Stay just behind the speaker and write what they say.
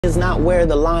Is not where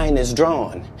the line is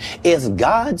drawn. It's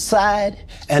God's side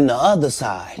and the other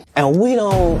side. And we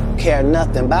don't care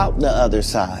nothing about the other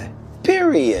side.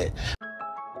 Period.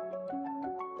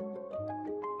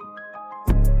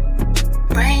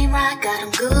 Brain rot got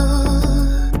them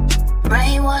good.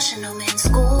 Brainwashing them in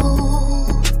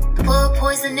school. Put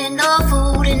poison in the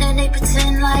food and then they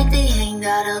pretend like they ain't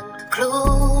got a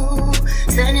clue.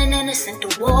 Sending innocent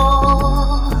to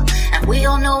war. And we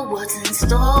all know what's in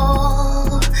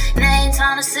store. Now ain't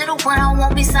time to sit around,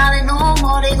 won't be silent no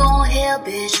more. They gon' hear,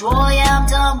 bitch, roar, yeah, I'm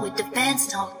done with defense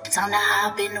talk. Time to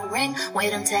hop in the ring,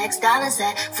 where them tax dollars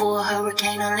at for a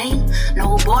hurricane or lean.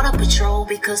 No border patrol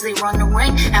because they run the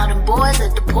ring. Out them boys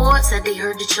at the port said they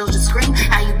heard the children scream.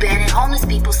 How you banning homeless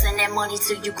people, send that money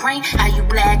to Ukraine. How you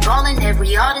blackballing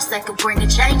every artist that could bring a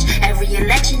change. Every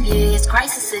election year is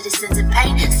crisis, citizens in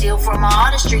pain. Steal from my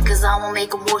artistry cause I won't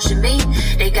make them worship me.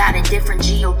 They got a different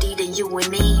G.O.D. than you and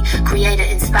me. Creator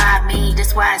inspired me,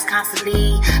 that's why it's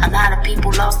constantly. A lot of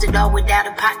people lost it all without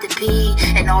a pot to pee.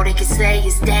 And all they can say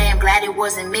is damn, glad it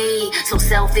wasn't me. So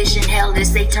selfish and helpless,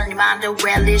 they turn their mind to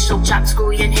relish. So chop,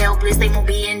 screwy and helpless, they won't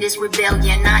be in this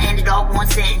rebellion. I ended all one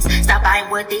sentence, stop buying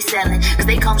what they selling. Cause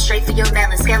they come straight for your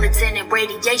melon, skeleton in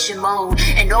radiation mode.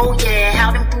 And oh yeah,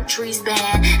 how them fruit trees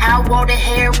ban. How all the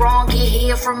hair wrong get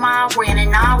here from Iran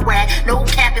and Iraq. No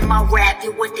cap in my rap,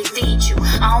 you're what they feed you.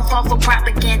 I don't fall for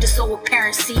propaganda, so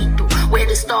apparent see-through. Where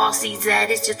the star seeds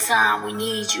at, it's your time, we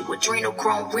need you.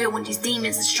 Adrenochrome real when these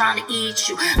demons is trying to eat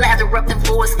you. Lather up them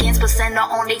foreskins, placenta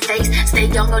on their face. Stay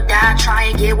young or die, try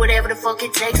and get whatever the fuck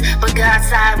it takes. But God's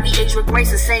side, we age with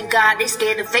grace. The same God they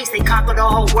scared to face. They conquered the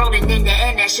whole world and in the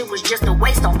end that shit was just a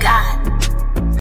waste on God.